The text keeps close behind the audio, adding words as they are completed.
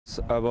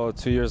About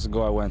 2 years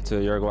ago, I went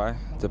to Uruguay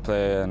to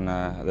play in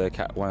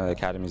one of the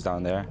academies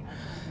down there.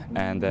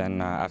 And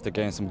then after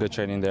getting some good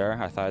training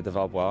there, I thought I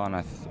developed well, and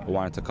I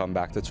wanted to come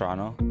back to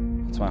Toronto.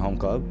 It's my home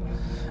club,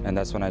 and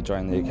that's when I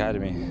joined the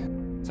academy.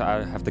 So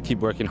I have to keep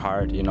working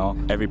hard, you know,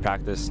 every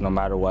practice, no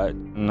matter what.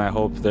 And I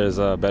hope there's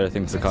better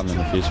things to come in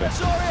the future.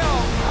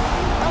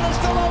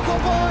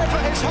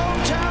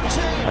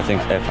 I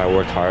think if I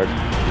worked hard,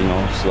 you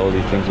know,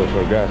 slowly things will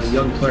progress. A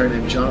young player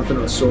named Jonathan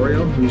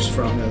Osorio, who's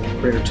from the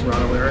greater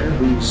Toronto area,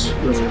 who's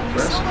really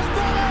impressed.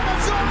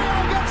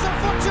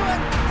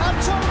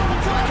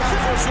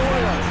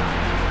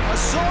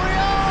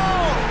 Osorio!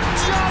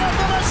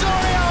 Jonathan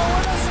Osorio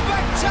with a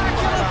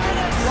spectacular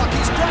finish!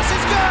 Rocky's cross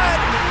is good!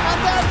 And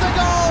there's the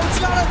goal!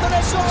 Jonathan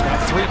Osorio! He's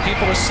got three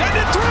people to send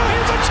it through!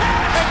 Here's a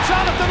chance! And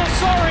Jonathan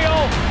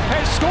Osorio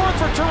has scored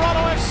for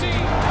Toronto FC!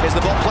 Here's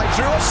the ball played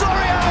through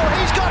Osorio!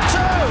 He's got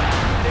two!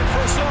 In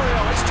for Osorio,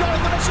 it's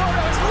Jonathan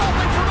Osorio! It's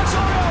lovely from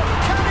Osorio!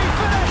 Can he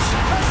finish?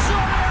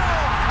 Osorio!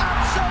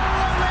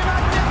 Absolutely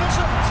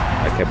magnificent!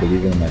 I kept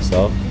believing in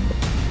myself.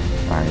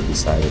 I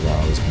decided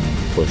I was going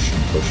to push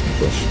and push and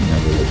push and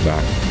never look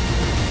back.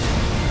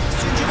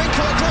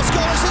 Across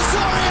goal, it's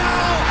Osorio!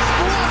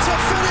 What a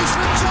finish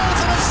from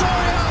Jonathan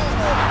Osorio!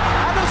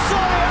 And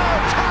Osorio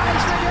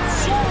ties the game!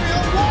 Osorio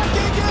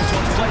walking in! This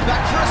one's played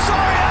back for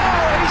Osorio!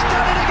 He's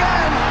done it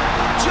again!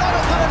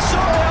 Jonathan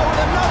Osorio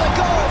with another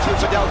goal through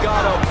to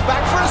Delgado.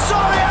 Back for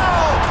Osorio!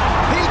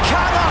 He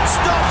cannot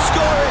stop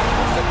scoring!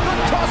 The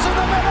good cross in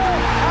the middle,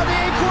 and the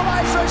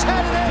equaliser is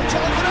headed in!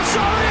 Jonathan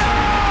Osorio!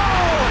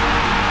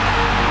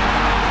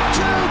 2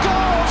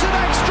 goals in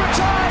extra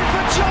time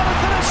for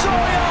Jonathan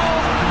Osorio!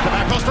 The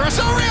back goes for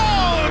Osorio!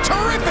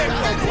 Terrific!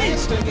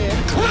 Blasting in.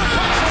 Clear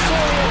pass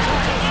Osorio.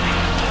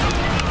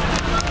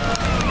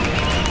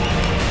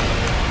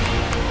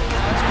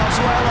 That's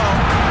Pozuelo.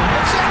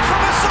 It's in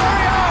from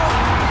Osorio!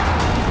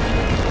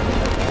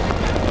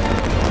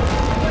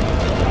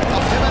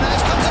 Off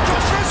Jimenez comes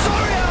across for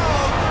Osorio!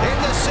 In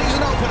the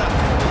season opener.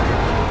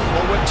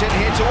 Ball whipped in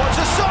here towards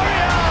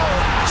Osorio!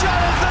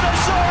 Jonathan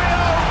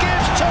Osorio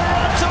gives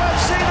Toronto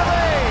FC the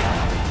lead!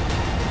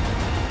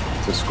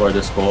 To score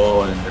this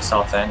goal in the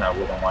South End, I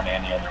wouldn't want it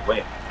any other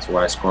way. It's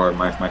where I scored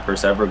my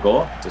first ever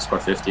goal. To score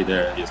 50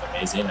 there is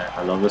amazing.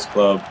 I love this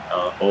club.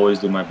 I'll always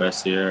do my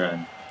best here,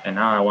 and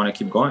now I want to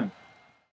keep going.